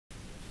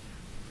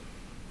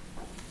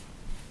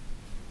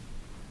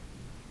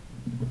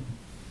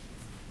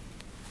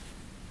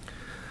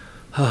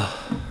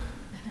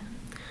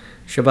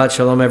Shabbat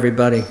Shalom,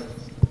 everybody.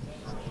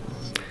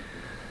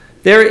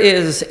 There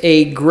is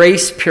a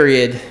grace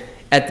period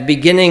at the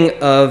beginning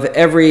of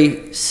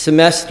every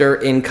semester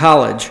in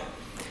college,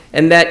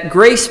 and that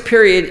grace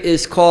period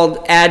is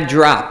called add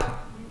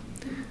drop.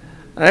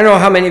 I don't know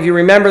how many of you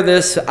remember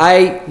this.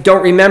 I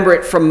don't remember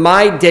it from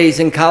my days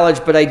in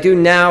college, but I do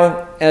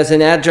now, as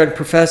an adjunct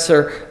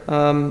professor,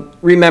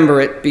 remember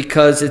it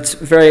because it's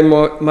very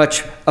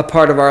much a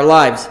part of our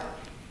lives.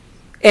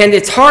 And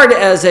it's hard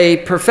as a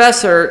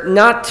professor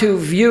not to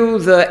view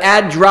the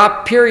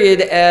add-drop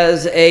period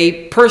as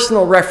a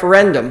personal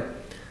referendum,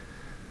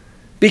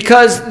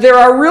 because there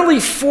are really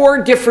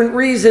 4 different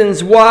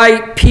reasons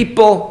why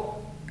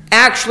people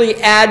actually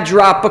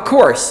add-drop a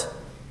course.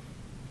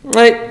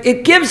 Right?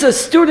 It gives a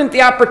student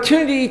the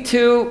opportunity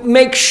to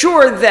make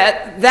sure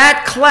that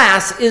that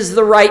class is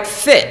the right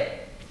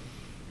fit.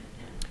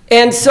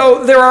 And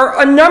so there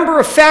are a number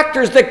of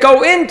factors that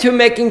go into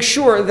making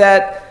sure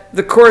that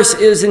the course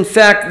is, in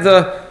fact,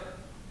 the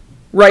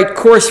right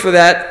course for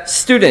that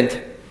student.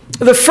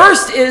 The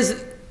first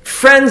is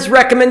friends'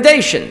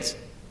 recommendations.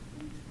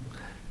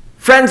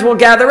 Friends will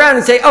gather around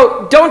and say,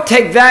 oh, don't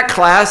take that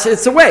class,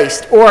 it's a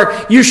waste. Or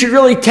you should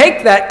really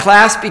take that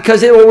class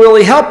because it will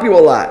really help you a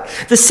lot.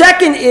 The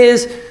second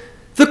is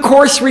the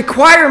course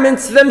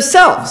requirements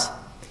themselves.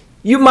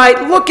 You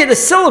might look at a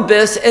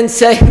syllabus and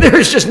say,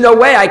 there's just no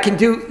way I can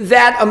do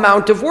that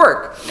amount of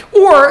work.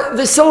 Or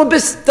the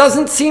syllabus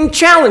doesn't seem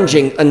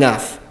challenging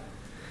enough.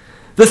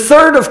 The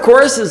third, of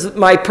course, is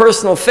my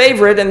personal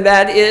favorite, and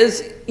that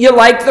is you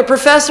like the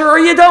professor or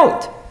you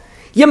don't.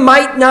 You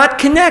might not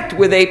connect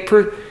with a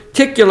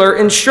particular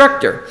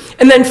instructor.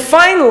 And then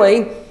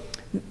finally,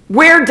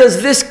 where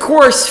does this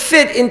course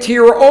fit into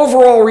your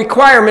overall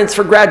requirements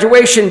for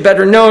graduation,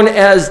 better known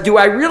as, do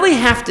I really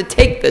have to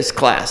take this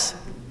class?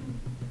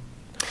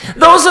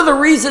 Those are the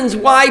reasons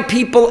why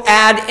people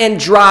add and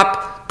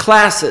drop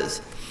classes.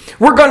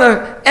 We're going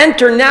to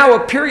enter now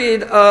a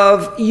period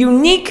of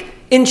unique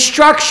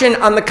instruction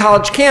on the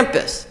college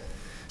campus.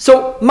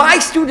 So my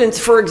students,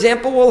 for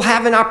example, will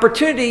have an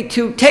opportunity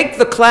to take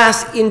the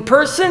class in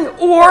person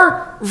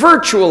or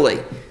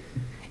virtually.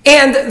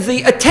 And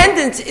the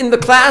attendance in the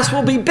class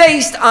will be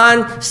based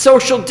on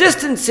social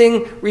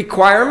distancing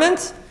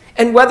requirements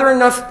and whether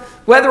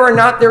or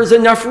not there's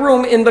enough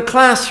room in the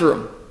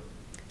classroom.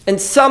 And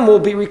some will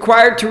be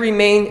required to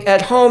remain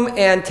at home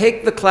and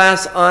take the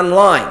class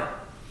online.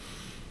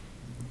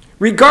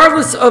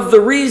 Regardless of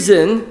the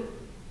reason,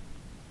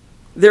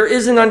 there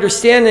is an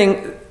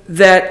understanding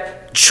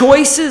that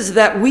choices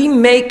that we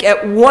make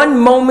at one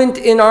moment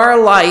in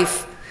our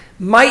life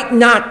might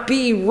not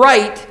be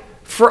right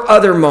for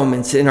other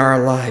moments in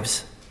our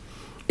lives.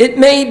 It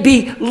may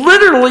be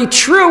literally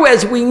true,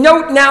 as we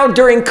note now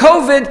during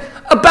COVID,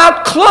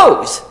 about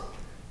clothes.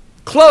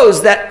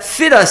 Clothes that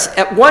fit us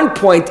at one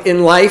point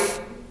in life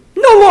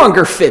no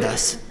longer fit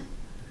us.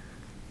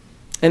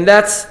 And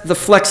that's the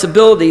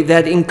flexibility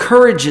that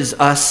encourages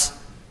us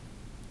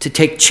to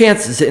take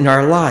chances in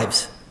our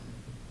lives.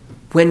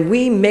 When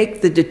we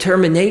make the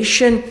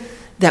determination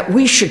that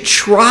we should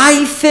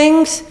try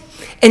things,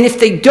 and if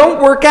they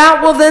don't work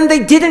out, well, then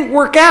they didn't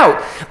work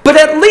out. But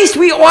at least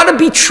we ought to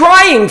be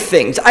trying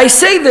things. I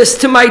say this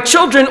to my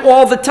children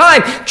all the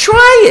time.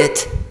 Try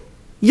it.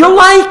 You'll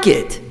like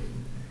it.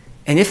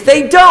 And if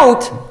they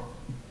don't,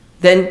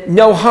 then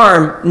no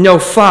harm, no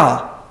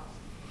foul.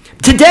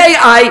 Today,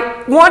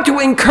 I want to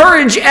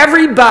encourage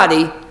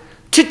everybody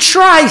to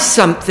try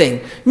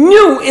something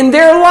new in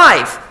their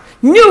life,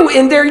 new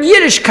in their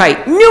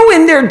Yiddishkeit, new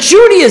in their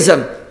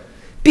Judaism.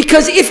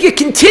 Because if you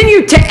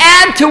continue to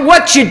add to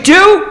what you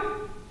do,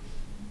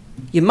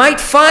 you might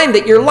find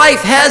that your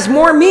life has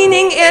more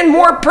meaning and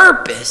more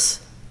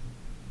purpose.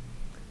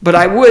 But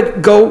I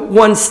would go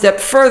one step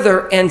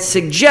further and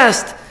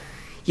suggest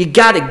you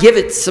got to give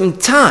it some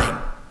time.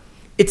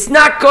 It's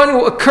not going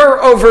to occur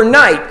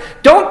overnight.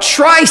 Don't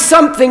try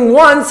something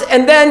once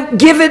and then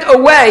give it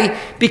away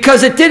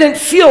because it didn't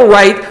feel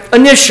right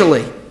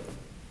initially.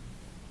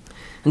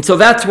 And so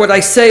that's what I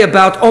say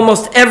about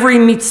almost every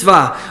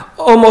mitzvah,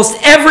 almost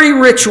every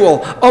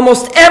ritual,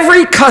 almost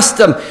every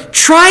custom.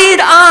 Try it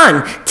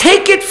on.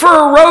 Take it for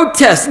a road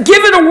test.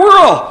 Give it a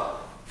whirl.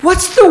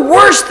 What's the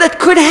worst that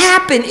could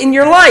happen in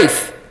your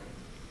life?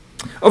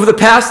 Over the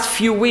past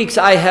few weeks,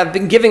 I have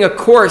been giving a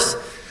course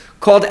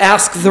called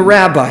Ask the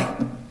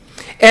Rabbi.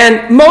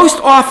 And most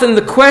often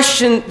the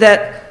question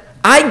that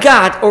I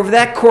got over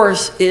that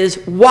course is,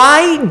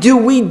 why do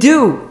we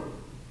do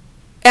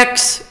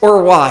X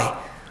or Y?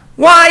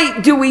 Why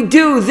do we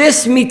do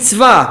this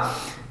mitzvah?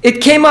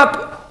 It came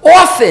up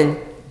often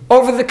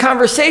over the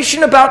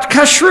conversation about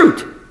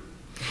kashrut.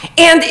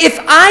 And if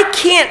I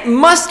can't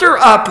muster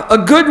up a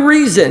good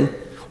reason,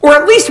 or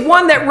at least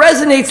one that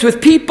resonates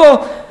with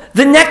people,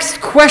 the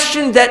next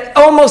question that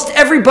almost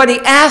everybody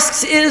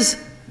asks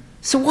is,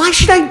 so why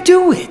should I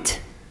do it?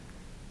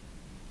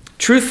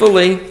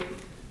 Truthfully,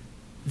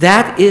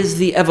 that is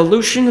the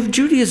evolution of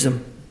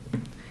Judaism.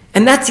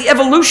 And that's the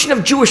evolution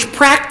of Jewish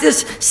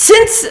practice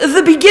since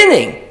the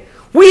beginning.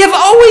 We have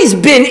always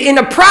been in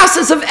a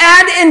process of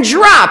add and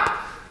drop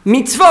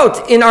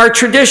mitzvot in our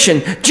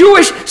tradition.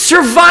 Jewish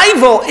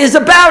survival is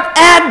about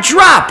add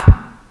drop.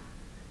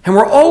 And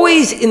we're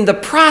always in the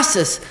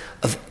process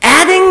of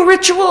adding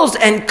rituals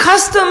and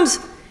customs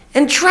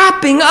and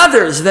dropping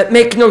others that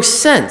make no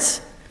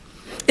sense.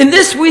 In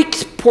this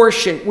week's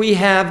portion, we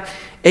have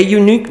a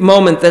unique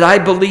moment that I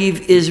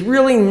believe is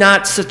really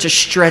not such a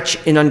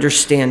stretch in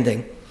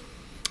understanding.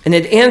 And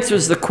it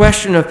answers the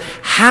question of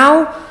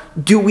how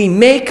do we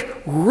make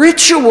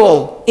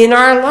ritual in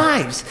our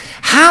lives?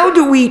 How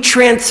do we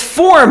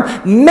transform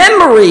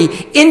memory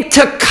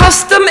into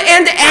custom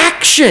and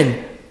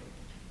action?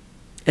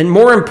 And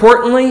more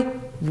importantly,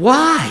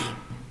 why?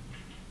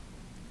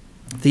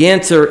 The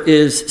answer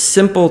is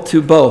simple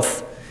to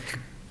both: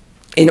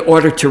 in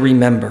order to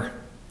remember.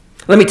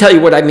 Let me tell you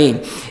what I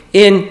mean.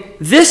 In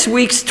this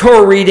week's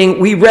Torah reading,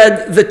 we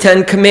read the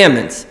Ten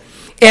Commandments.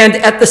 And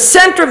at the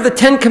center of the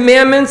Ten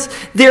Commandments,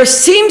 there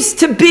seems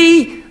to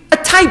be a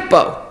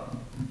typo.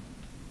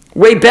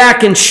 Way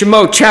back in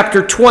Shemot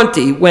chapter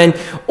 20, when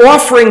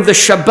offering the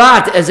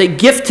Shabbat as a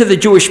gift to the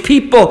Jewish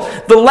people,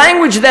 the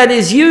language that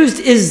is used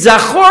is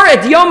Zachor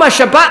et Yom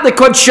HaShabbat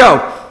lekodsho.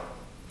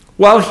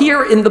 While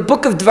here in the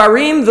book of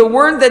Dvarim, the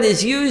word that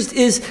is used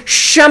is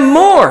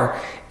Shamor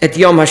et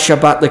Yom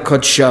HaShabbat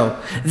lekodsho.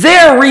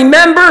 There,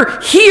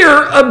 remember;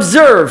 here,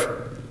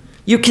 observe.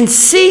 You can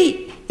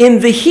see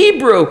in the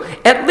Hebrew,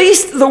 at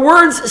least the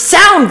words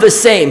sound the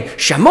same.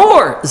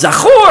 Shamor,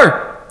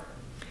 Zachor.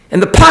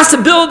 And the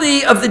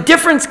possibility of the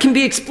difference can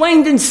be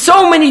explained in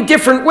so many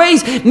different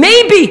ways.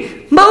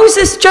 Maybe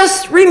Moses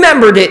just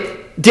remembered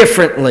it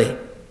differently.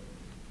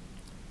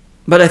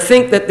 But I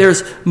think that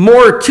there's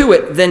more to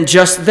it than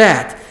just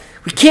that.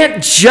 We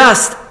can't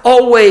just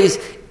always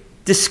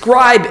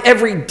describe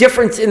every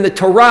difference in the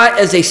Torah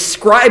as a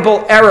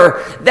scribal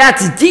error.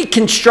 That's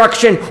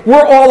deconstruction.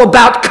 We're all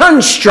about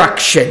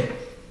construction.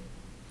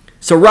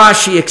 So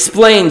Rashi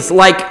explains,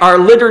 like our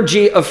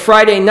liturgy of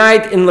Friday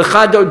night in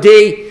Lecha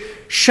Dodi,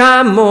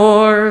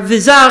 Shamor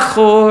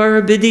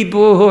v'zachor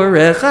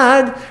b'dibur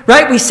echad.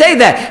 Right? We say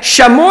that.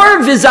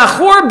 Shamor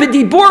v'zachor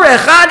b'dibur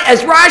echad.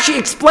 As Rashi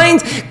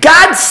explains,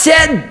 God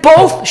said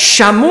both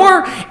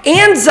Shamor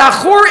and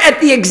Zachor at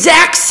the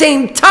exact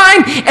same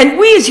time. And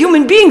we as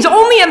human beings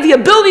only have the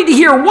ability to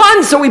hear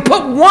one, so we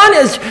put one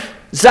as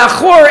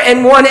Zachor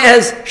and one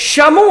as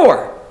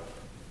Shamor.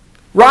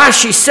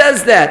 Rashi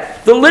says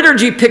that. The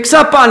liturgy picks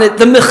up on it.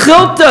 The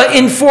Mechilta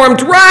informed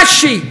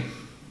Rashi.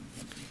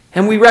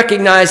 And we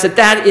recognize that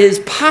that is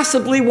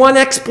possibly one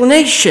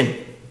explanation.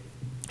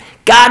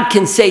 God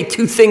can say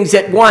two things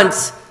at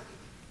once.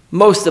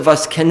 Most of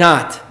us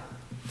cannot.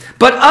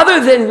 But other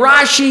than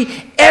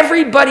Rashi,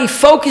 everybody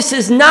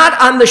focuses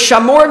not on the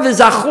Shamor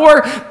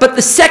v'Zachor, but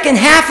the second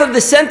half of the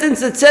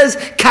sentence that says,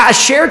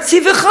 Ka'asher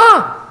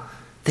tzivicha,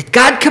 that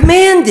God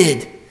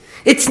commanded.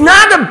 It's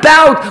not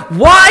about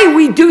why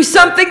we do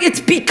something. It's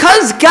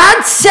because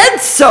God said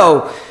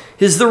so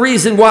is the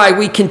reason why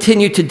we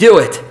continue to do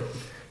it.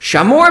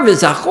 Shamor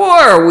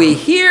v'Zachor, we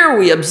hear,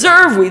 we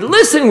observe, we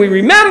listen, we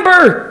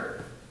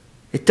remember.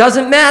 It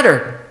doesn't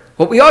matter.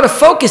 What we ought to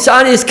focus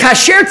on is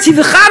Kasher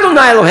tzivicha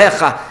Adonai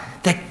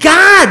Elohecha, that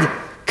God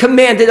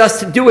commanded us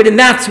to do it, and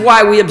that's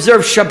why we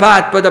observe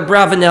Shabbat. But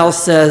Abravanel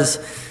says,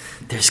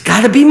 there's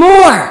got to be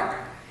more.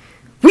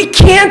 We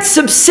can't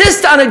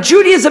subsist on a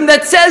Judaism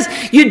that says,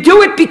 you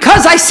do it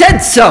because I said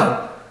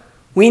so.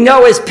 We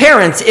know as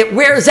parents, it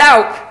wears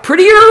out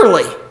pretty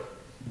early.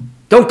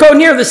 Don't go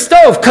near the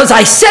stove because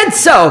I said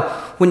so.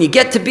 When you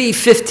get to be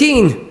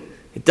 15,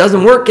 it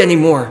doesn't work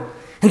anymore.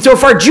 And so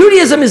if our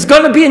Judaism is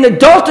going to be an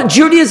adult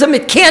Judaism,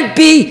 it can't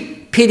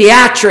be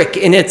pediatric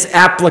in its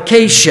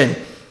application.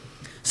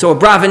 So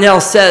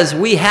Abravanel says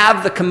we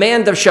have the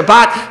command of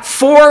Shabbat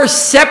 4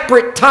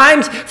 separate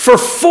times for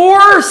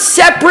 4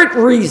 separate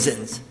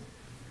reasons.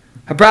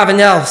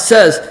 Abravanel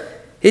says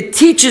it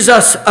teaches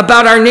us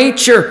about our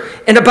nature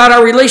and about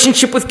our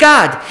relationship with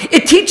God.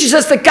 It teaches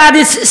us that God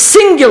is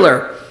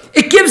singular.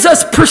 It gives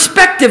us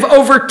perspective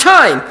over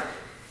time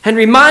and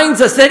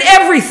reminds us that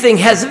everything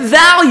has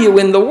value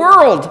in the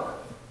world.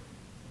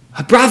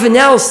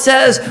 Abravanel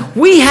says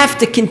we have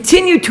to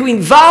continue to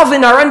evolve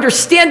in our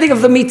understanding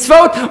of the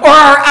mitzvot, or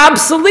our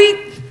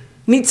obsolete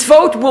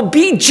mitzvot will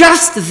be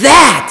just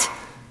that,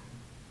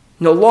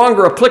 no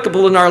longer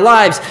applicable in our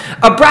lives.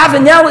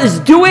 Abravanel is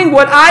doing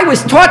what I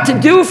was taught to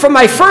do from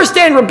my first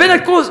day in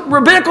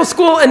rabbinical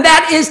school, and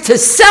that is to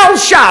sell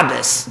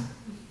Shabbos.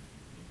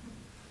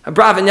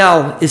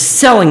 Abravanel is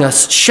selling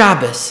us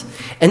Shabbos.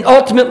 And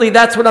ultimately,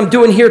 that's what I'm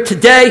doing here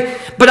today.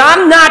 But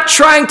I'm not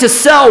trying to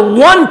sell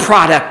one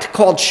product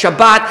called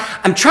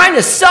Shabbat. I'm trying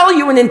to sell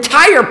you an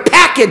entire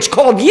package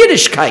called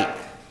Yiddishkeit.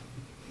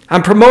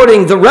 I'm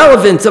promoting the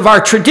relevance of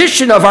our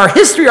tradition, of our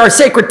history, our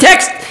sacred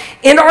text,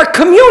 in our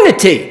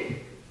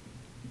community.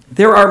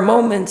 There are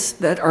moments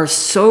that are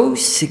so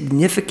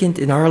significant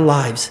in our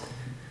lives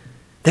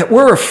that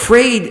we're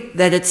afraid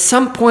that at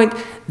some point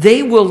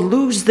they will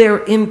lose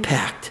their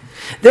impact.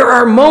 There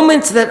are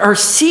moments that are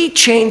sea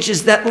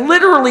changes that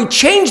literally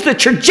change the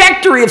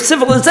trajectory of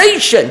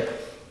civilization.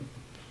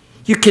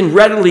 You can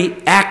readily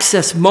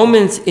access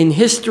moments in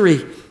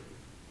history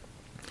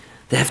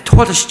that have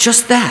taught us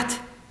just that.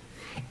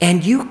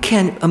 And you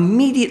can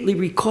immediately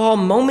recall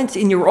moments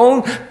in your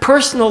own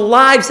personal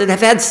lives that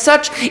have had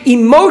such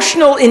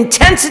emotional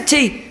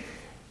intensity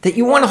that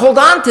you want to hold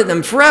on to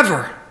them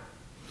forever.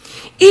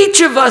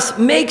 Each of us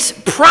makes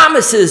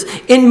promises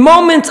in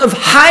moments of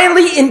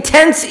highly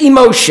intense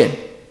emotion.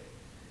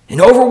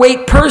 An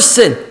overweight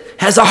person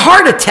has a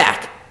heart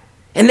attack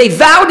and they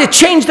vow to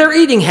change their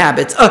eating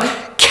habits. A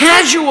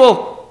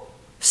casual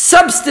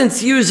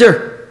substance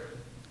user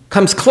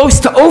comes close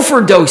to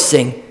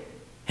overdosing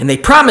and they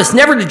promise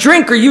never to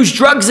drink or use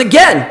drugs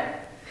again.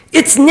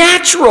 It's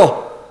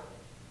natural.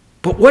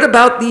 But what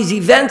about these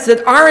events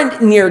that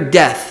aren't near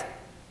death?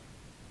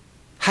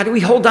 How do we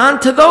hold on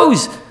to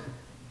those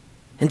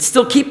and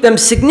still keep them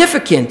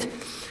significant?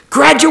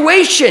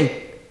 Graduation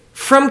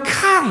from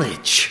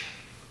college,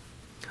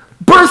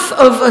 birth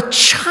of a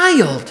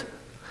child,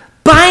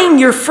 buying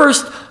your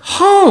first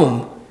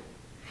home.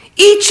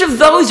 Each of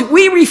those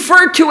we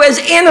refer to as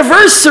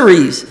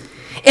anniversaries.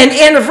 And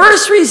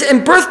anniversaries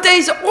and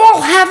birthdays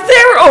all have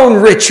their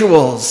own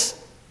rituals.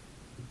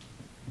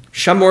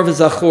 Shamor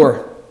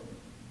v'zachor.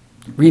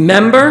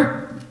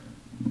 Remember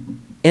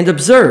and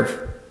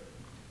observe.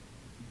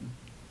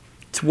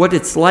 It's what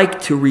it's like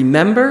to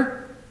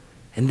remember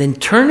and then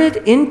turn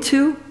it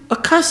into a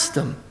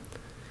custom.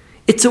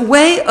 It's a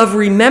way of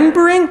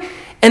remembering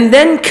and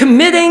then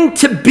committing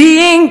to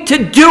being,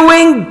 to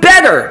doing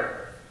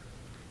better.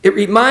 It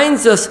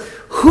reminds us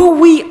who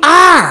we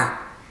are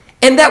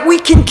and that we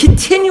can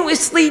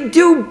continuously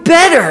do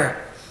better.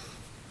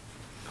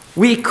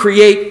 We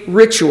create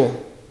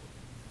ritual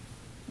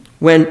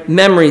when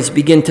memories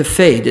begin to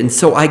fade. And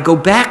so I go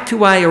back to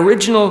my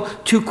original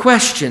two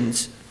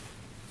questions.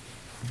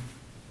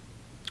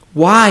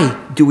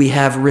 Why do we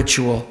have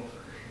ritual?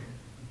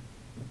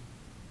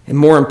 And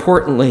more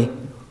importantly,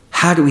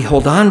 how do we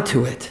hold on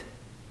to it?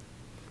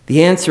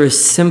 The answer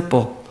is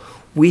simple.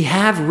 We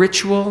have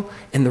ritual,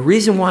 and the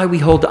reason why we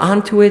hold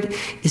on to it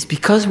is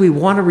because we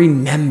want to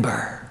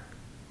remember.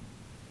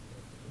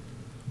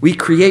 We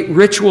create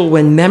ritual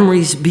when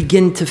memories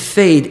begin to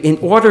fade in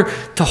order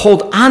to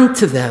hold on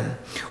to them.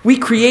 We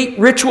create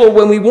ritual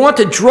when we want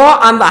to draw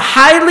on the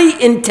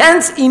highly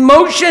intense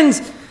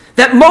emotions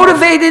that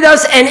motivated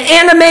us and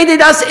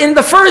animated us in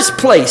the first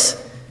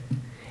place.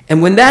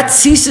 And when that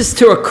ceases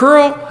to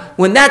occur,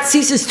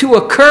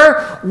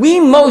 we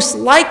most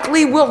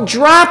likely will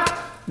drop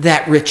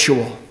that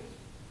ritual.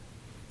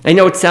 I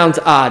know it sounds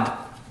odd,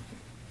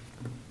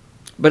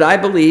 but I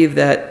believe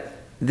that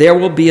there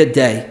will be a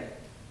day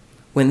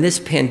when this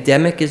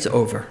pandemic is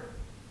over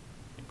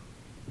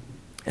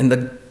and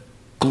the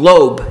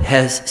globe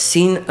has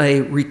seen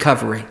a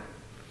recovery,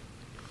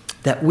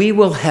 that we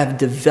will have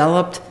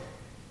developed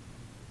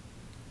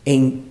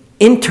an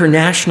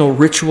international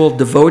ritual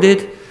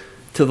devoted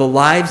to the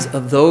lives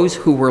of those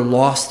who were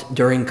lost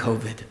during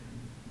COVID.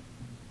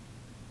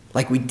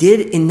 Like we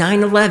did in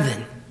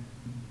 9/11.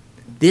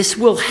 This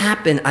will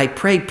happen, I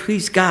pray,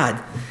 please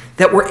God,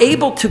 that we're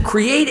able to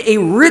create a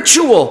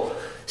ritual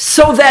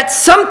so that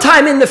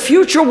sometime in the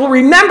future we'll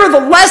remember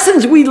the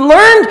lessons we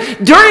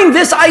learned during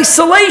this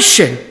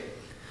isolation.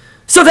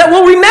 So that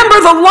we'll remember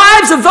the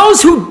lives of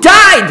those who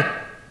died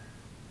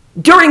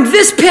during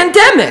this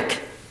pandemic.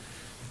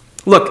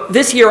 Look,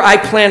 this year I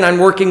plan on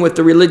working with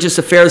the Religious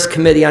Affairs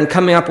Committee on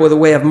coming up with a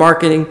way of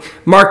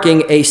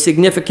marking a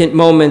significant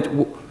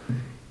moment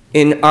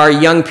in our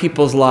young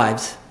people's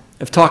lives.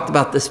 I've talked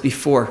about this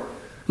before.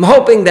 I'm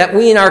hoping that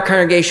we in our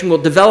congregation will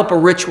develop a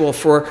ritual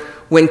for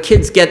when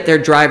kids get their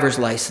driver's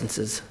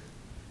licenses.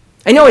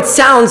 I know it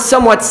sounds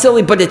somewhat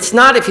silly, but it's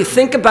not if you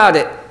think about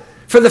it.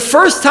 For the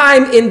first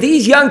time in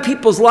these young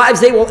people's lives,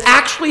 they will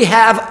actually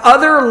have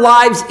other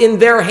lives in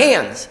their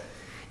hands.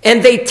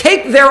 And they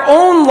take their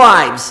own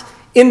lives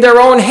in their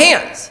own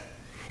hands.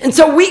 And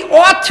so we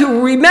ought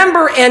to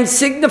remember and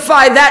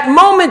signify that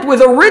moment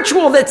with a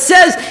ritual that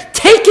says,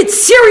 take it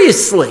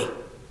seriously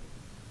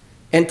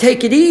and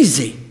take it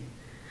easy.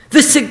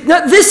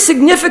 This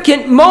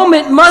significant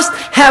moment must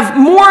have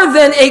more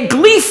than a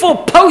gleeful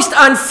post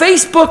on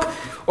Facebook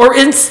or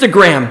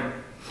Instagram.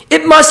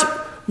 It must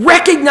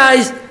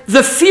recognize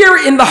the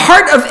fear in the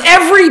heart of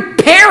every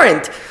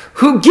parent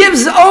who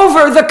gives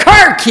over the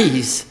car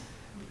keys.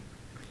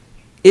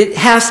 It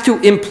has to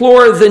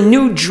implore the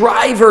new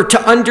driver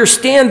to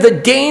understand the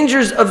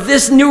dangers of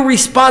this new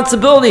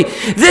responsibility.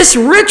 This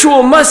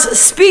ritual must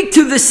speak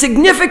to the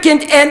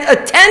significant and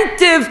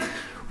attentive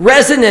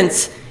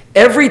resonance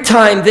every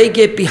time they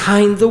get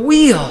behind the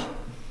wheel.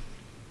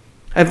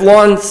 I've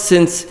long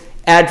since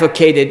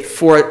advocated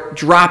for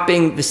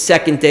dropping the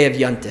second day of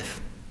Yontif.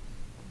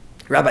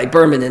 Rabbi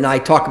Berman and I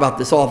talk about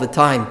this all the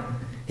time.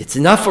 It's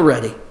enough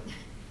already.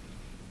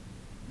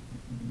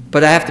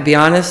 But I have to be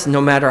honest,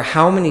 no matter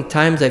how many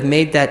times I've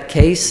made that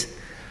case,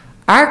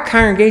 our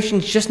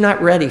congregation's just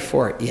not ready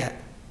for it yet.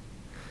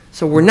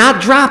 So we're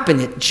not dropping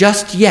it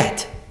just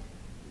yet.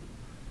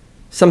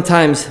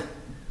 Sometimes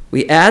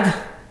we add,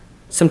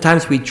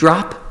 sometimes we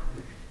drop,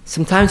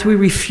 sometimes we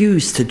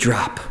refuse to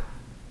drop.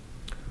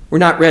 We're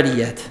not ready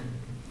yet.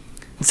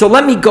 So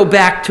let me go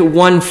back to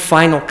one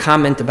final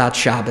comment about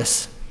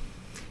Shabbos.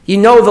 You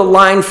know the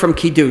line from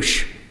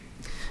Kiddush.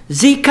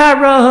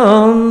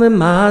 Zikaron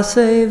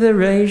l'maseh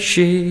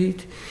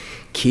v'reishit,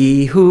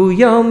 ki hu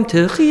yom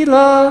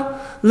techila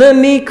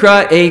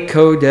l'mikra'ei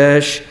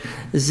kodesh,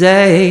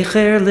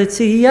 zecher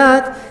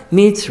l'tziyat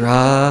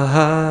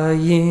Mitzrayim.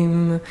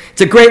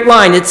 It's a great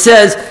line. It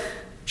says,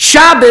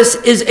 Shabbos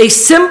is a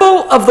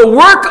symbol of the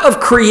work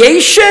of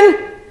creation,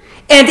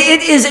 and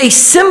it is a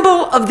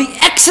symbol of the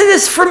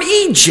exodus from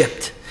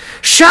Egypt.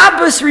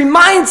 Shabbos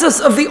reminds us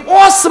of the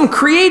awesome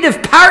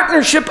creative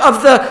partnership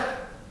of the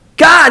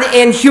God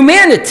and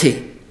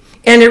humanity.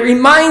 And it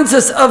reminds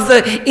us of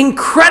the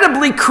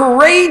incredibly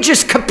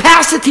courageous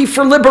capacity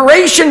for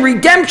liberation,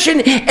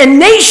 redemption, and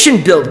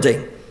nation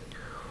building.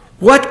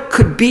 What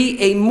could be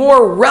a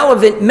more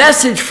relevant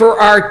message for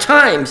our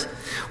times?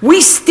 We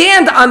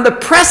stand on the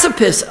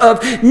precipice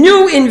of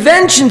new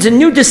inventions and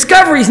new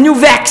discoveries, new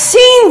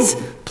vaccines,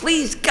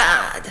 please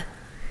God,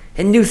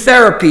 and new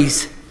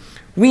therapies.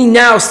 We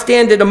now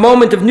stand at a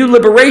moment of new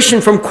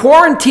liberation from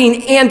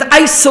quarantine and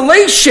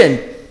isolation.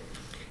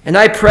 And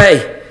I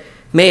pray,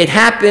 may it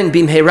happen,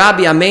 b'mheira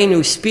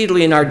b'yameinu,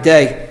 speedily in our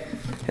day.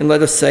 And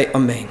let us say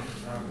amen.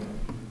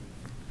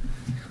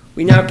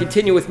 We now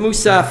continue with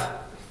Musaf,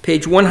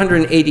 page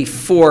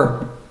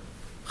 184.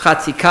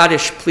 Chatzi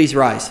Kaddish, please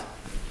rise.